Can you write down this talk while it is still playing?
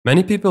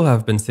Many people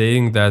have been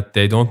saying that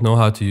they don't know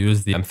how to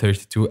use the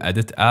M32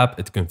 Edit app.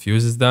 It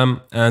confuses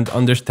them, and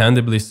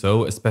understandably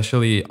so,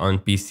 especially on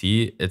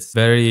PC. It's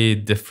very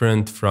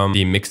different from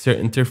the Mixer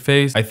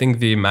interface. I think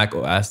the Mac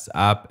OS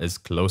app is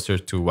closer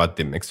to what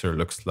the Mixer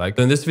looks like.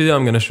 So in this video,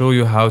 I'm going to show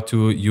you how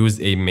to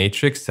use a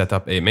matrix, set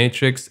up a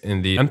matrix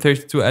in the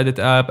M32 Edit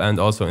app and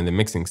also in the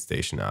Mixing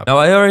Station app. Now,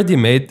 I already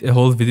made a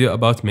whole video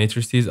about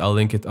matrices. I'll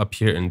link it up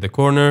here in the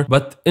corner.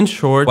 But in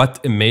short,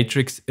 what a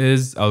matrix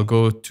is, I'll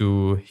go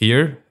to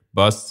here.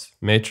 Bus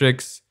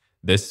matrix,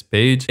 this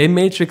page. A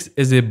matrix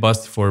is a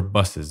bus for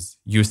buses.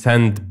 You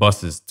send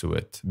buses to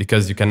it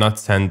because you cannot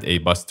send a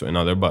bus to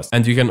another bus.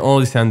 And you can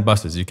only send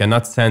buses. You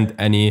cannot send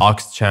any aux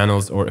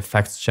channels or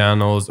effects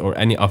channels or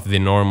any of the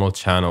normal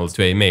channels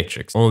to a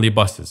matrix. Only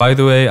buses. By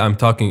the way, I'm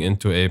talking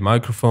into a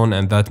microphone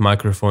and that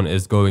microphone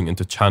is going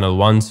into channel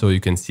 1 so you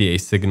can see a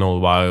signal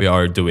while we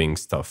are doing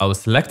stuff. I'll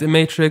select a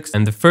matrix,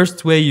 and the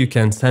first way you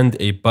can send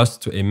a bus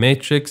to a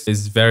matrix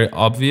is very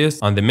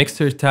obvious. On the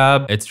Mixer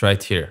tab, it's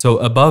right here. So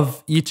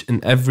above each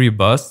and every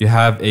bus, you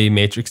have a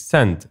matrix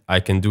send. I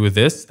can do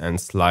this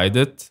and slide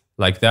it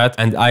like that.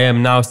 And I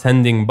am now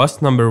sending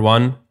bus number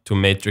 1 to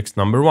matrix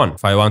number 1.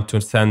 If I want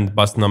to send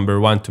bus number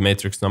 1 to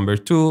matrix number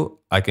 2,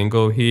 I can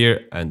go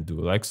here and do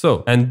like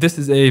so. And this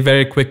is a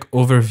very quick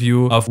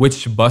overview of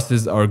which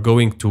buses are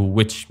going to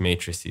which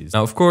matrices.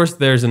 Now, of course,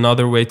 there's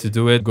another way to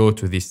do it. Go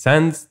to the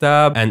Sends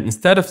tab, and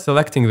instead of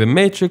selecting the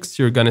matrix,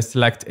 you're going to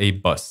select a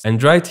bus.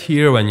 And right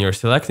here, when you're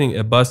selecting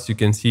a bus, you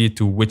can see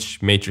to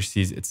which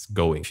matrices it's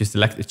going. If you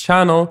select a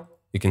channel,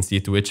 you can see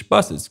to which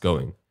bus it's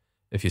going.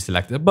 If you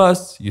select a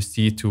bus, you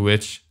see to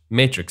which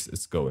matrix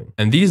it's going.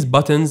 And these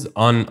buttons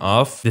on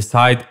off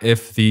decide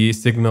if the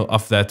signal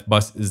of that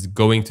bus is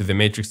going to the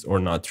matrix or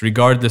not,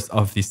 regardless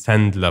of the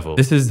send level.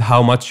 This is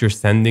how much you're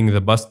sending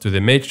the bus to the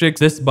matrix.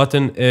 This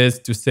button is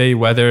to say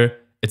whether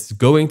it's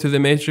going to the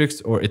matrix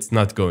or it's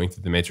not going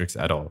to the matrix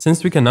at all.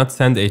 Since we cannot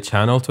send a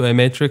channel to a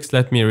matrix,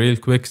 let me real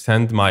quick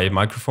send my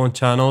microphone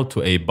channel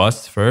to a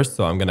bus first.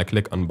 So I'm going to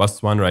click on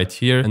bus 1 right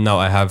here. And now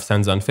I have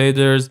sends on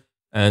faders,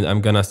 and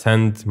I'm going to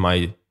send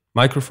my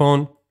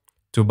microphone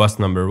to bus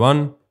number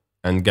 1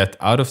 and get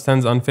out of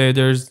sends on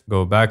faders,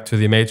 go back to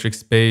the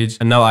matrix page.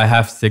 And now I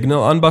have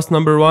signal on bus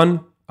number 1.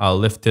 I'll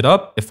lift it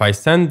up. If I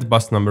send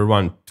bus number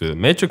 1 to the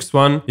matrix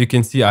 1, you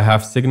can see I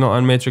have signal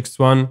on matrix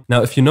 1.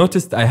 Now, if you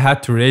noticed, I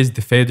had to raise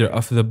the fader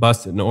of the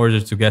bus in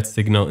order to get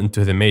signal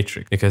into the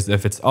matrix, because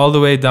if it's all the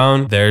way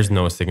down, there's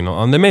no signal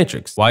on the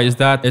matrix. Why is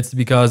that? It's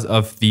because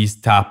of these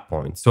tap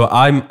points. So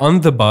I'm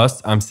on the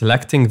bus, I'm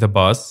selecting the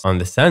bus on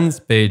the sends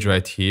page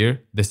right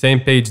here, the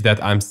same page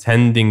that I'm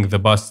sending the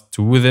bus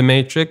to the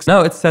matrix. Now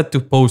it's set to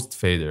post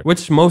fader,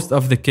 which most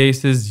of the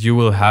cases you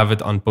will have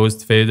it on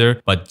post fader,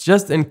 but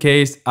just in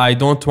case I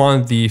don't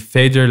want the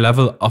fader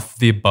level of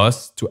the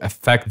bus to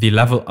affect the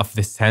level of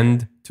the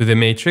send to the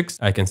matrix,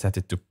 I can set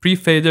it to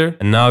pre-fader.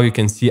 And now you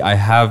can see I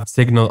have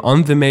signal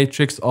on the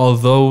matrix,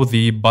 although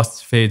the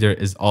bus fader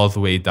is all the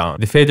way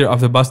down. The fader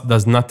of the bus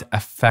does not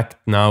affect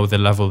now the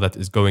level that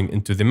is going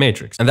into the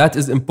matrix. And that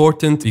is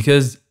important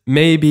because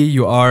maybe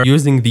you are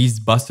using these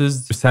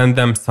buses to send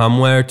them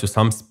somewhere to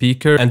some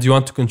speaker and you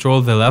want to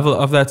control the level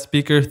of that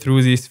speaker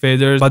through these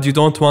faders, but you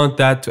don't want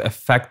that to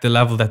affect the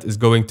level that is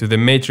going to the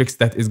matrix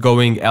that is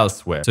going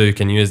elsewhere. So you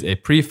can use a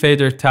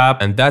pre-fader tab,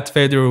 and that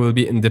fader will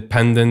be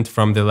independent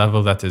from the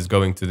level that is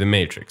going to the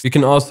matrix. You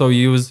can also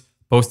use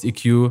post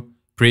EQ,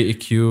 pre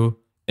EQ,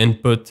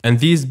 input, and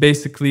these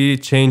basically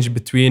change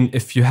between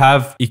if you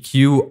have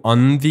EQ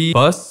on the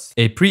bus,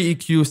 a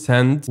pre-EQ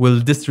send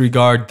will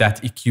disregard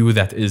that EQ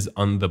that is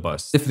on the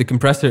bus. If the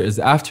compressor is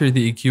after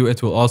the EQ,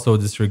 it will also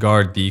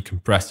disregard the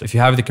compressor. If you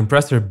have the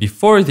compressor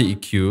before the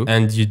EQ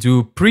and you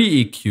do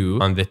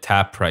pre-EQ on the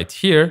tap right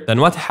here,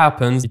 then what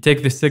happens? You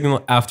take the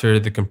signal after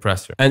the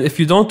compressor. And if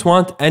you don't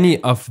want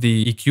any of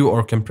the EQ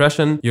or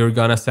compression, you're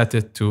gonna set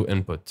it to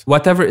input.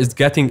 Whatever is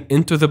getting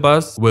into the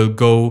bus will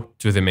go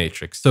to the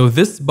matrix. So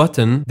this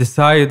button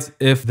decides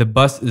if the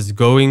bus is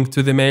going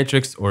to the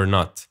matrix or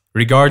not,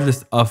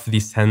 regardless of the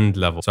send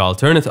level. So I'll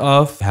turn it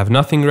off. I have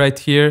nothing right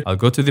here. I'll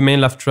go to the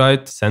main left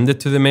right, send it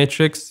to the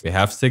matrix. We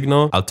have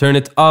signal. I'll turn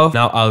it off.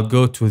 Now I'll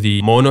go to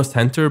the mono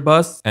center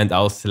bus and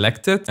I'll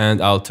select it and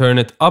I'll turn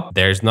it up.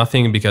 There's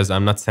nothing because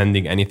I'm not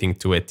sending anything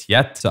to it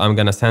yet. So I'm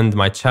gonna send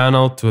my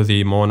channel to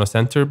the mono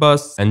center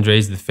bus and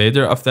raise the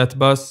fader of that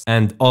bus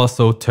and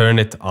also turn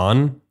it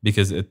on,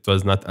 because it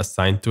was not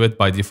assigned to it.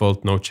 By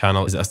default, no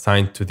channel is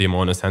assigned to the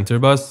mono center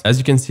bus. As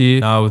you can see,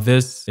 now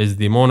this is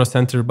the mono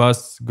center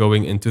bus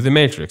going into the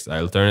matrix.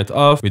 I'll turn it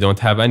off. We don't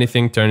have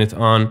anything, turn it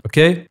on.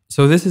 Okay,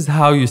 so this is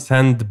how you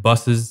send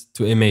buses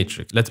to a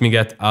matrix. Let me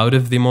get out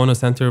of the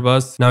monocenter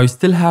bus. Now you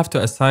still have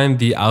to assign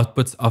the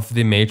outputs of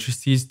the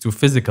matrices to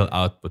physical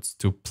outputs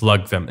to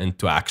plug them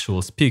into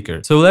actual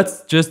speakers. So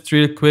let's just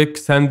real quick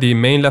send the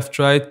main left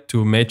right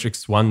to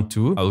matrix 1,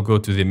 2. I'll go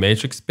to the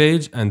matrix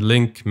page and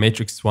link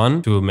matrix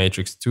 1 to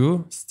matrix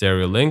 2,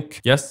 stereo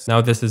link. Yes,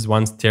 now this is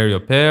one stereo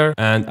pair,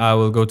 and I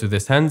will go to the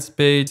sends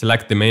page,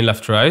 select the main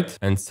left right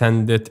and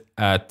send it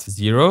at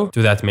 0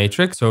 to that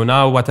matrix. So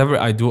now whatever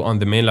I do on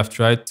the main left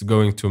right is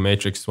going to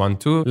matrix 1,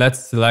 2.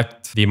 Let's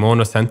select the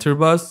monocenter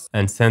bus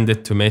and send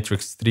it to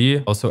matrix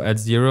 3, also at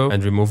 0,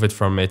 and remove it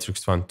from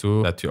matrix 1,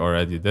 2 that we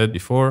already did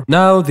before.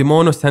 Now the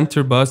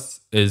monocenter bus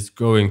is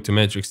going to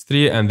matrix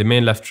 3 and the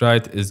main left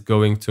right is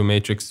going to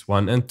matrix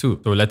 1 and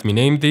 2. So let me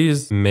name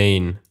these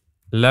main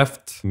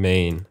left,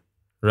 main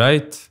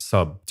right,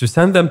 sub. To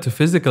send them to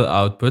physical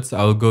outputs,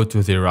 I will go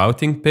to the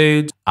routing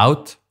page,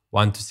 out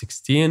 1 to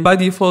 16. By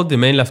default, the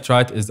main left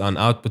right is on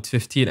output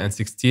 15 and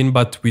 16,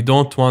 but we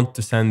don't want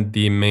to send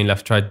the main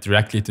left right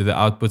directly to the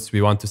outputs.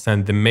 We want to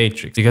send the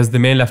matrix because the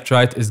main left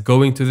right is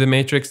going to the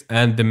matrix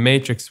and the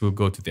matrix will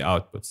go to the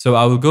output. So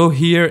I will go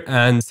here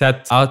and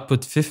set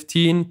output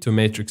 15 to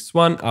matrix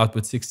 1,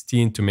 output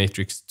 16 to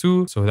matrix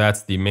 2. So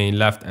that's the main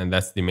left and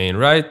that's the main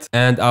right.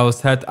 And I will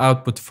set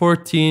output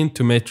 14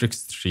 to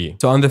matrix 3.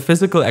 So on the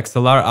physical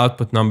XLR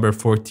output number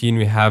 14,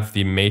 we have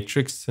the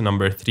matrix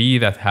number 3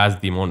 that has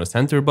the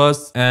monocenter bus.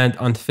 And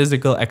on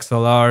physical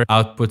XLR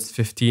outputs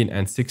 15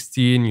 and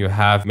 16, you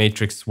have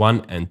matrix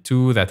 1 and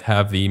 2 that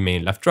have the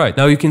main left right.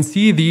 Now you can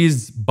see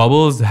these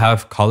bubbles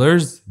have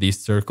colors, these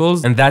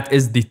circles, and that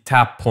is the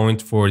tap point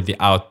for the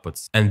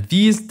outputs. And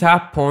these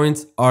tap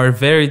points are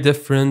very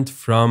different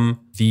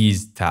from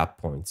these tap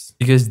points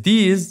because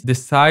these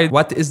decide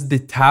what is the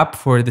tap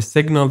for the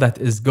signal that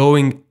is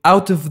going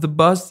out of the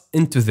bus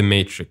into the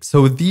matrix.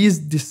 So these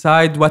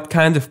decide what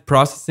kind of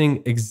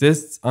processing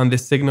exists on the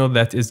signal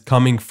that is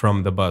coming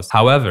from the bus.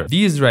 However,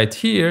 these right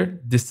here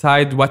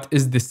decide what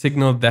is the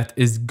signal that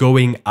is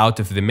going out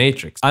of the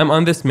matrix. I'm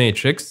on this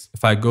matrix.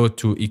 If I go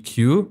to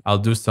EQ, I'll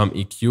do some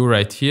EQ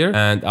right here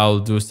and I'll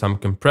do some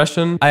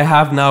compression. I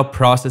have now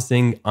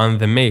processing on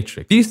the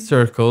matrix. These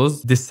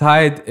circles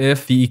decide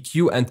if the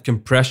EQ and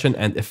compression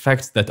and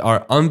effects that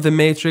are on the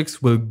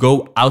matrix will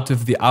go out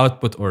of the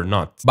output or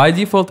not. By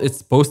default,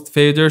 it's post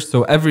fader.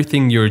 So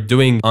everything you're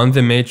doing on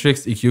the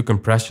matrix, EQ,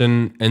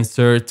 compression,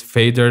 insert,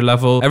 fader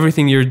level,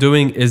 everything you're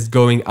doing is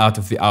going out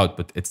of the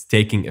output. It's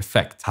taking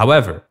effect.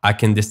 However, I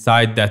can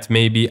decide that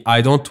maybe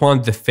I don't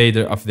want the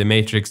fader of the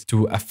matrix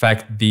to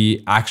affect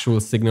the actual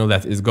signal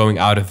that is going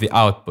out of the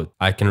output.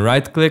 I can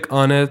right click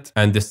on it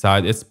and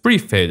decide it's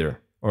pre-fader.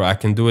 Or I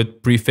can do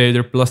it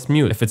pre-fader plus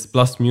mute. If it's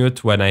plus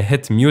mute, when I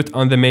hit mute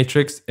on the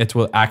matrix, it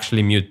will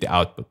actually mute the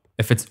output.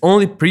 If it's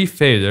only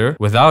pre-fader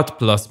without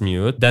plus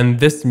mute, then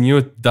this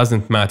mute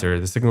doesn't matter.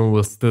 The signal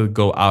will still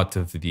go out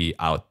of the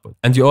output.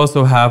 And you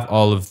also have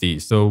all of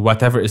these. So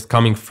whatever is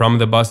coming from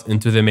the bus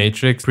into the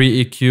matrix,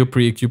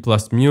 pre-EQ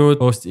plus mute,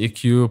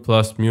 post-EQ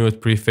plus mute,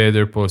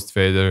 pre-fader,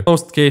 post-fader.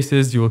 Most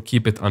cases, you will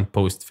keep it on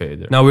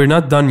post-fader. Now we're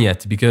not done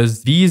yet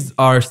because these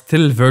are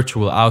still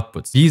virtual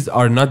outputs. These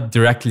are not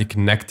directly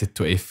connected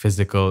to a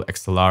physical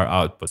XLR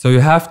output. So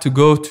you have to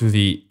go to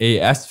the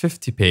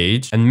AS50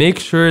 page and make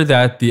sure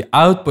that the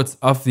outputs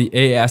of the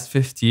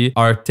AS50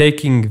 are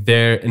taking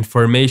their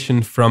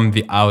information from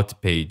the out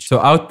page. So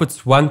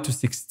outputs 1 to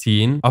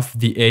 16 of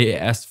the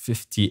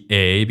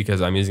AS50A,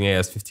 because I'm using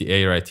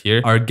AS50A right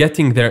here, are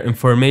getting their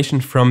information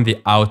from the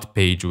out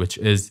page, which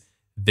is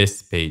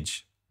this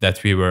page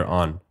that we were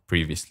on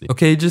previously.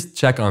 Okay, just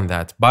check on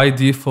that. By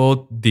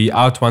default, the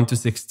out 1 to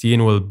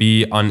 16 will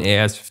be on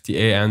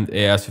AS50A and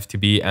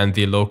AS50B and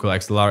the local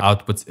XLR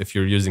outputs if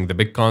you're using the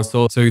big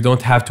console. So you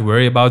don't have to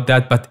worry about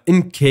that. But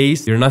in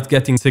case you're not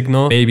getting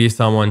signal, maybe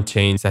someone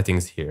changed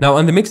settings here. Now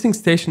on the Mixing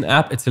Station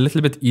app, it's a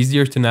little bit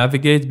easier to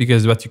navigate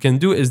because what you can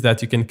do is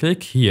that you can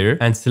click here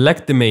and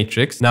select the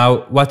matrix.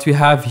 Now what we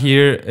have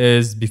here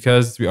is,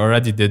 because we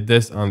already did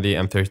this on the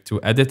M32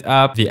 Edit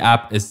app, the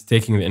app is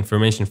taking the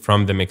information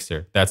from the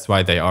mixer. That's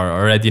why they are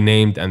already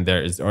named and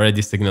there is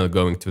already signal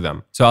going to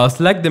them. So I'll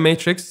select the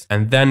matrix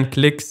and then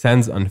click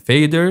sends on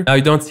fader. Now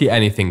you don't see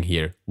anything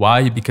here.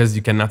 Why? Because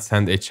you cannot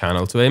send a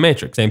channel to a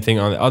matrix. Same thing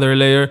on the other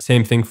layer.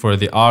 Same thing for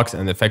the aux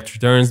and effect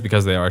returns,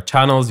 because they are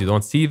channels. You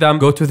don't see them.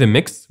 Go to the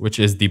mix, which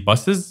is the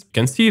buses. You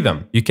can see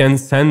them. You can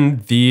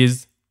send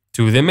these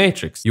to the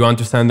matrix. You want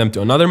to send them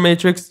to another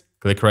matrix?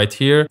 Click right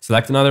here,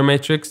 select another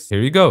matrix.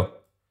 Here you go.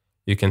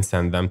 You can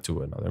send them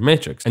to another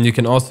matrix. And you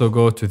can also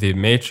go to the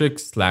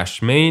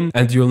matrix/main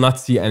and you'll not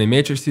see any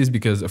matrices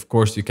because of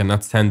course you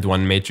cannot send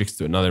one matrix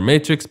to another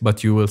matrix,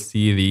 but you will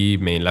see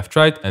the main left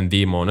right and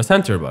the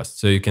monocenter bus.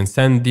 So you can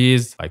send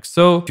these like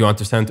so. If you want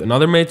to send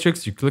another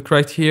matrix, you click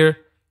right here,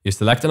 you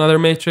select another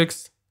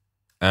matrix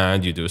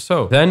and you do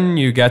so. Then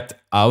you get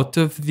out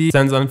of the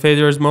sends on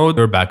faders mode,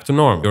 you're back to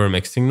normal. You're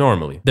mixing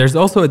normally. There's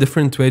also a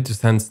different way to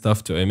send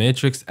stuff to a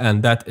matrix,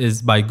 and that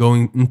is by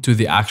going into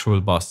the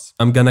actual bus.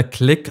 I'm gonna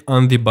click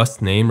on the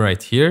bus name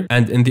right here,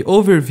 and in the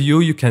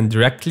overview, you can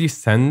directly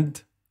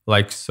send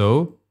like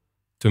so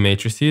two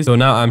matrices. So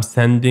now I'm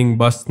sending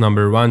bus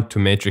number 1 to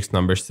matrix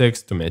number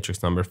 6 to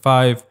matrix number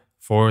 5,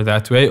 4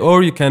 that way,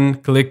 or you can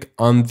click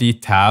on the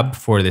tab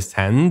for the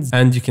sends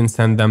and you can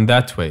send them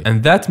that way.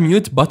 And that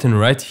mute button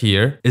right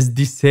here is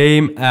the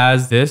same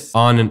as this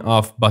on and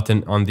off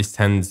button on the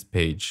sends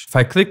page. If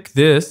I click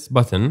this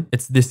button,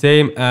 it's the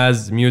same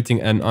as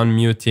muting and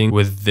unmuting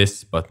with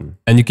this button.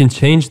 And you can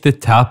change the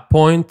tap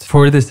point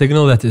for the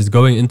signal that is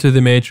going into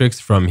the matrix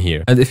from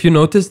here. And if you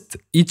noticed,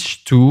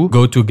 each two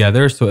go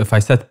together. So if I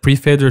set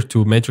prefader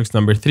to matrix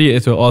number 3,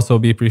 it will also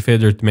be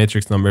prefader to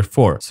matrix number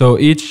 4. So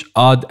each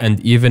odd and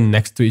even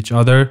next to each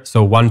other.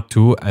 So 1,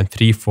 2, and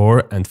 3,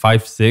 4, and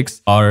 5,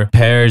 6 are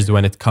pairs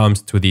when it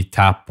comes to the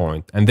tap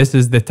point. And this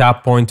is the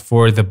tap point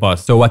for the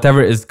bus. So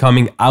whatever is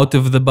coming out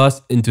of the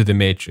bus into the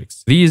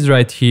matrix. These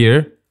right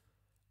here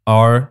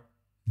are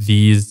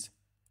these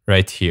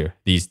right here,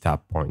 these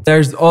tap points.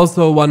 There's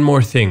also one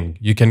more thing.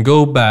 You can go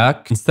back.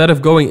 Instead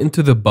of going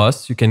into the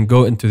bus, you can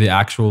go into the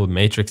actual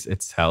matrix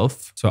itself.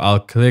 So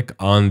I'll click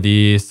on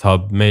the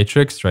sub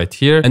matrix right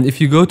here. And if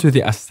you go to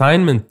the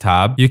assignment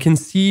tab, you can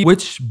see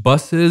which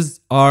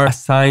buses are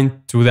assigned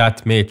to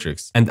that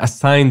matrix. And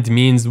assigned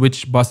means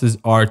which buses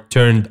are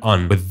turned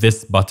on with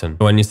this button.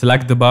 So when you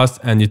select the bus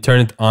and you turn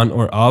it on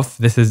or off,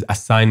 this is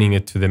assigning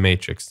it to the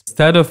matrix.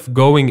 Instead of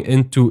going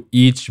into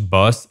each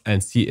bus and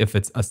see if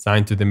it's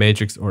assigned to the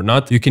matrix or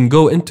not, you can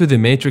go into the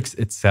matrix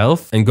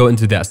itself and go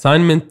into the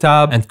assignment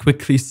tab and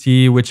quickly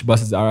see which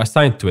buses are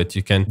assigned to it.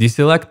 You can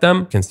deselect them,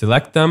 you can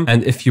select them,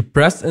 and if you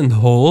press and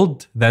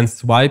hold, then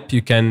swipe,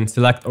 you can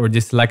select or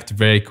deselect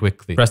very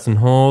quickly. Press and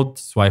hold,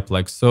 swipe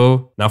like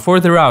so. Now for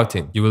the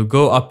routing, you will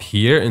go up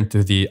here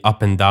into the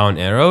up and down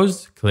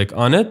arrows, click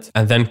on it,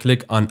 and then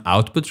click on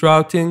output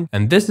routing.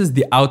 And this is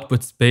the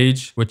outputs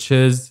page, which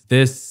is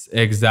this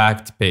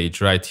exact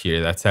page right here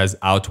that says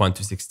out 1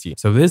 to 16.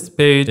 So this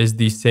page is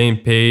the same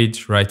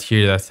page right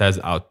here that says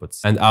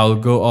outputs. And I'll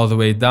go all the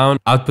way down.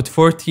 Output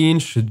 14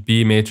 should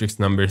be matrix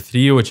number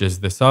 3, which is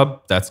the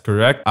sub. That's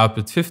correct.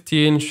 Output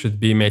 15 should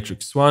be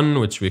matrix 1,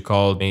 which we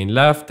called main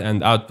left.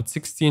 And output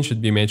 16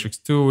 should be matrix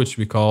 2, which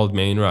we called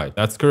main right.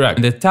 That's correct.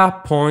 And the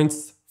tap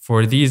points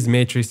for these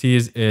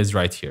matrices is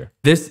right here.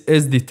 This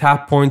is the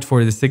tap point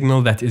for the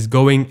signal that is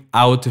going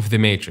out of the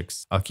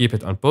matrix. I'll keep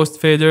it on post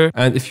fader.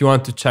 And if you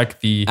want to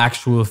check the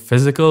actual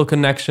physical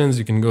connections,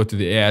 you can go to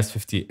the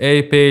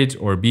AS50A page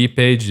or B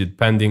page,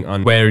 depending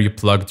on where you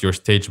plugged your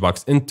stage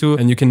box into.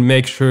 And you can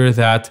make sure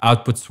that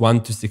outputs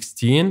 1 to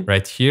 16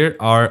 right here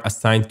are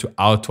assigned to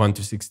out 1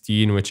 to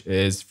 16, which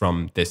is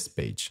from this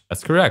page.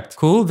 That's correct.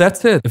 Cool,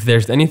 that's it. If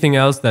there's anything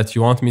else that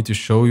you want me to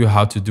show you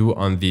how to do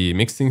on the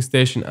Mixing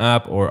Station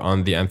app or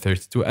on the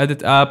M32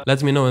 Edit app,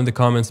 let me know in the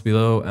comments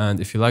below. And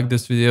if you like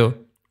this video,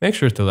 make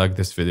sure to like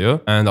this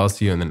video, and I'll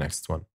see you in the next one.